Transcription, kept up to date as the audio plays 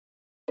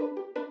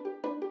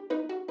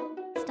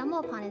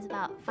StumbleUpon is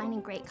about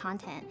finding great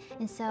content.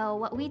 And so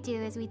what we do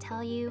is we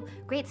tell you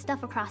great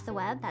stuff across the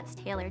web that's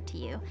tailored to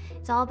you.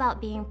 It's all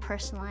about being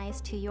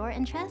personalized to your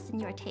interests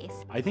and your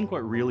tastes. I think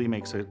what really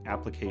makes an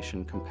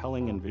application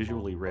compelling and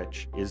visually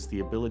rich is the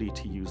ability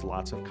to use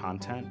lots of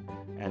content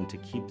and to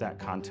keep that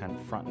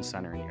content front and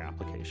center in your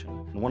application.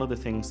 And one of the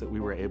things that we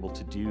were able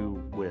to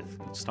do with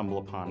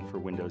StumbleUpon for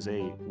Windows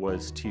 8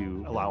 was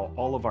to allow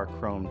all of our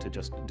Chrome to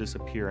just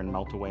disappear and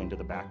melt away into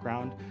the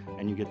background,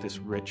 and you get this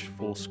rich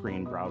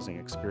full-screen browsing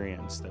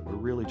experience that we're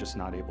really just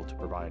not able to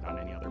provide on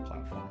any other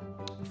platform.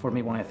 For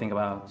me, when I think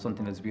about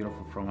something that's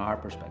beautiful from our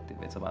perspective,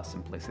 it's about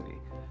simplicity.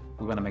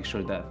 We want to make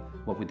sure that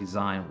what we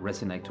design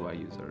resonates to our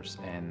users,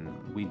 and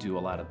we do a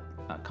lot of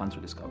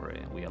content discovery,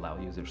 and we allow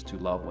users to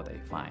love what they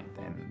find,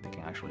 and they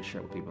can actually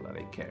share with people that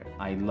they care.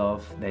 I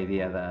love the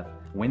idea that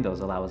Windows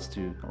allows us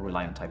to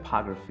rely on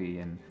typography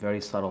and very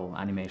subtle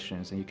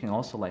animations, and you can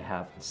also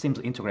have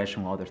seamless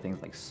integration with other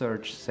things like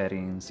search,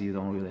 settings. You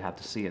don't really have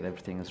to see it,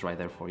 everything is right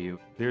there for you.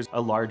 There's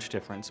a large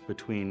difference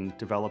between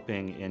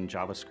developing in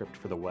JavaScript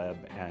for the web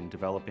and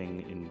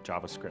developing in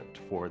JavaScript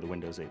for the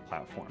Windows 8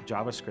 platform.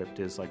 JavaScript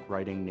is like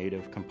writing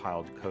native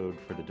compiled code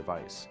for the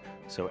device.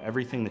 So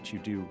everything that you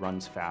do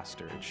runs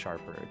faster, it's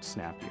sharper, it's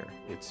snappier.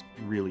 It's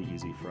really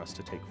easy for us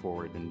to take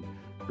forward and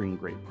bring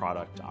great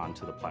product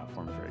onto the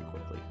platform very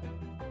quickly.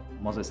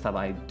 Most of the stuff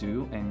I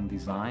do in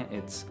design,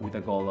 it's with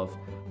the goal of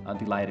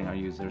delighting our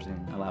users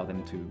and allow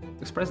them to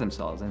express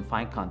themselves and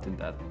find content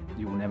that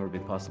it would never be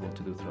possible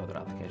to do through other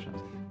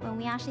applications. When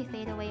we actually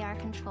fade away our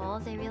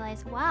controls, they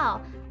realize,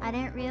 wow, I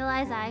didn't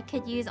realize I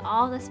could use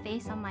all the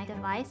space on my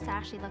device to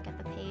actually look at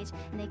the page,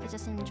 and they could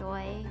just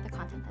enjoy the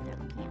content that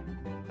they're looking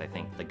at. I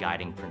think the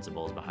guiding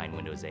principles behind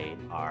Windows 8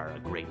 are a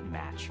great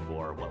match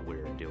for what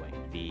we're doing.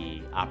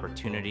 The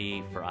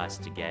opportunity for us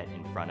to get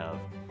in front of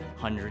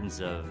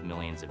hundreds of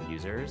millions of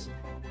users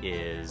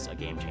is a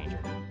game changer.